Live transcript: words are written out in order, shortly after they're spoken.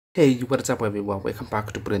Hey, what's up everyone? Welcome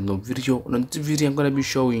back to a brand new video. On this video I'm gonna be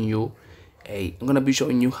showing you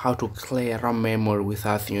how to clear RAM memory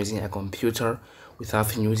without using a computer,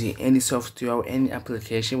 without using any software or any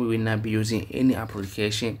application. We will not be using any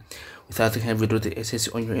application, without having to access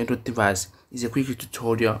on your Android device. It's a quick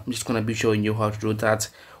tutorial. I'm just gonna be showing you how to do that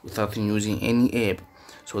without using any app.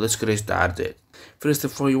 So let's get started. First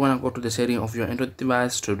of all, you wanna go to the setting of your Android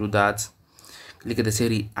device. To do that, click at the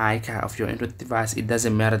setting icon of your Android device. It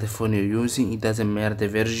doesn't matter the phone you're using, it doesn't matter the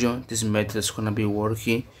version. This method is gonna be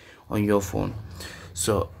working on your phone.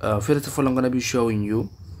 So first of all, I'm gonna be showing you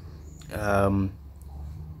as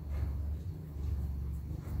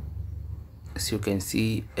you can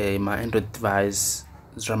see, my Android device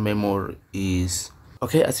RAM memory is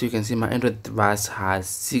okay. As you can see, my Android device has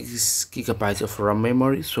 6 gigabytes of RAM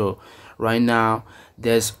memory. So right now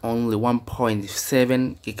there's only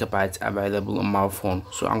 1.7 gigabytes available on my phone,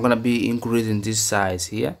 so I'm gonna be increasing this size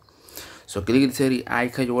here. So click the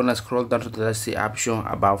icon. You wanna scroll down to the last option,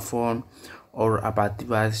 about phone or about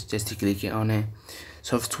device. Just click on it,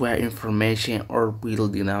 software information or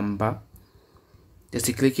build number.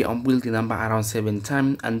 Just click on build number around 7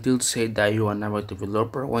 times until say that you are now a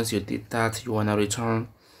developer. Once you did that, you wanna return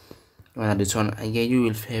again. You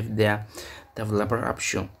will have the developer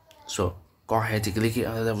option. So go ahead and click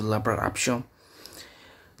on the developer option.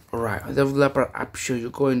 Alright, on the developer option, you're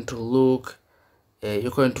going to look,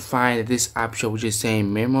 you're going to find this option which is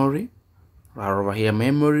saying memory, right over here,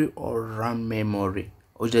 memory or RAM memory,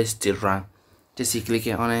 or just the RAM. Just click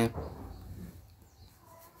on it.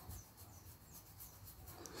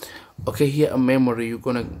 Okay, here on memory, you're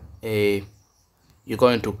going to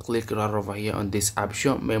click right over here on this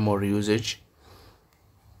option, memory usage.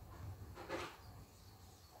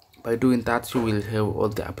 By doing that, you will have all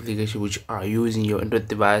the applications which are using your Android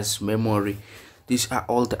device memory. These are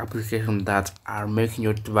all the applications that are making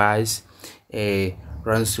your device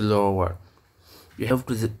run slower. You have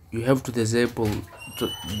to disable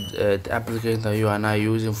the application that you are now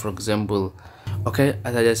using. For example, okay,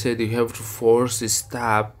 as I just said, you have to force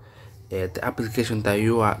stop the application that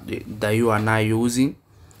you are now using.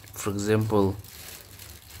 For example,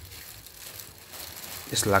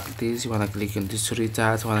 just like this, you want to click on this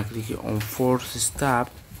restart, you want to click on force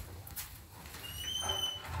stop.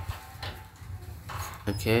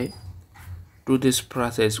 Okay, do this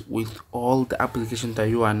process with all the applications that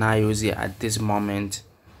you are now using at this moment,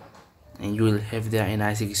 and you will have a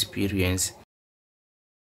nice experience.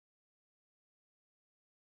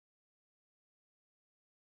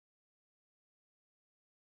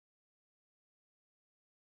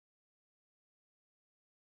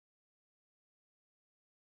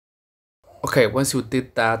 Okay, once you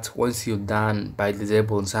did that, once you're done by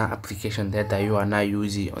disabling some application that you are now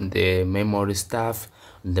using on the memory stuff,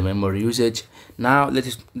 on the memory usage, now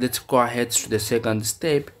let's go ahead to the second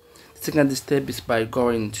step. The second step is by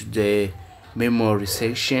going to the memory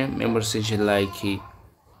section. Like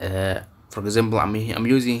for example, I'm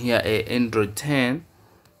using here a Android 10.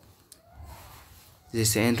 This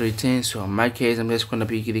is Android 10, so in my case I'm just gonna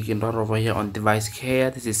be clicking right over here on device care.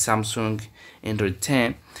 This is Samsung Android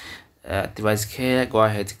 10. Device care, go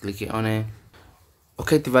ahead, click on it.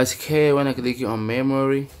 Okay, device care, when I click on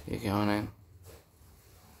memory, click on it.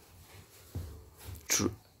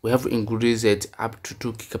 We have to increase it up to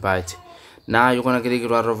 2 gigabytes. Now you're gonna click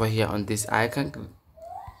right over here on this icon,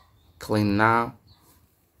 click now.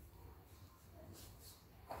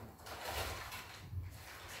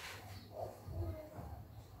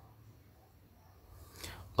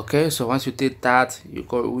 Okay, so once you did that,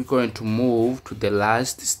 we're going to move to the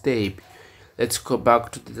last step. Let's go back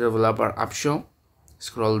to the developer option,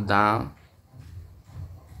 scroll down.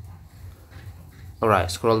 Alright,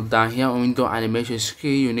 scroll down here on window animation skill.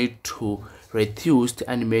 You need to reduce the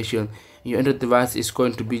animation. Your Android device is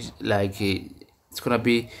going to be like it's gonna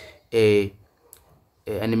be a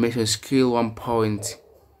animation skill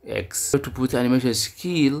 1.x. To put animation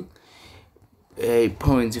skill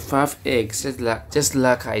 0.5x, just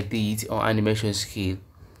like I did on animation skill.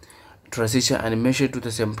 Transition animation to the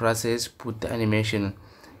same process, put the animation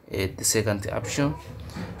the second option,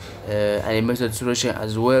 animation duration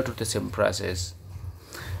as well to the same process.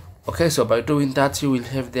 Okay, so by doing that, you will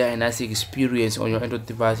have a nice experience on your Android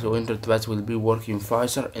device. Your Android device will be working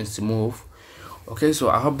faster and smooth. Okay, so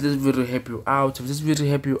I hope this video help you out. If this video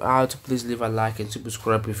help you out, please leave a like and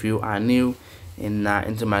subscribe if you are new. And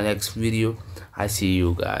into my next video, I see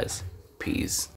you guys. Peace.